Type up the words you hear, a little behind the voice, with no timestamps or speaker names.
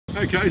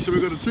Okay, so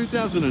we've got a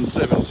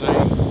 2017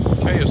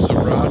 Kia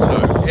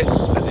Cerato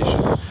S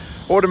Edition.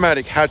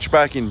 Automatic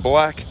hatchback in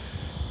black.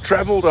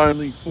 Travelled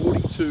only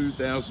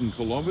 42,000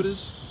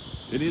 kilometres.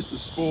 It is the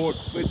Sport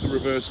with the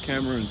reverse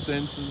camera and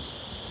sensors.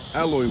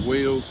 Alloy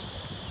wheels.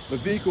 The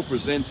vehicle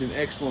presents in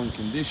excellent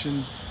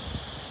condition,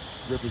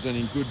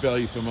 representing good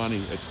value for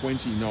money at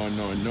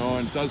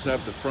 $29,999. It does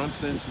have the front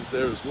sensors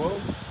there as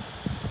well.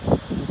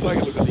 We'll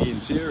take a look at the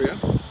interior.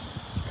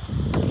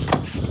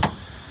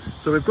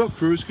 So we've got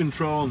cruise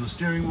control on the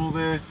steering wheel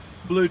there,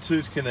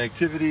 Bluetooth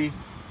connectivity,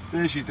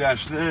 there's your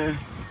dash there,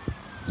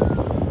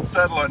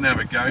 satellite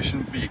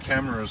navigation for your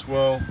camera as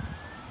well,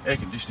 air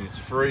conditioning, it's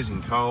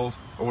freezing cold,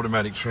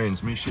 automatic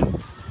transmission.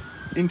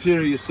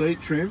 Interior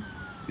seat trim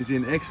is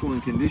in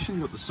excellent condition,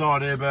 you've got the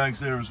side airbags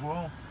there as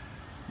well.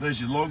 There's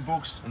your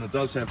logbooks, and it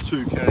does have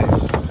 2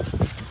 keys.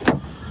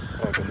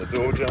 Open the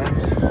door,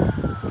 James.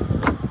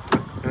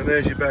 And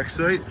there's your back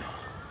seat.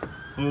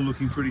 All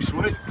looking pretty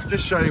sweet.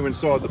 Just show you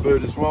inside the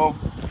boot as well.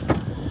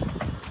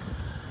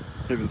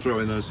 Even throw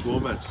in those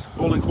floor mats.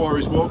 All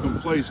inquiries welcome.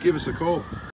 Please give us a call.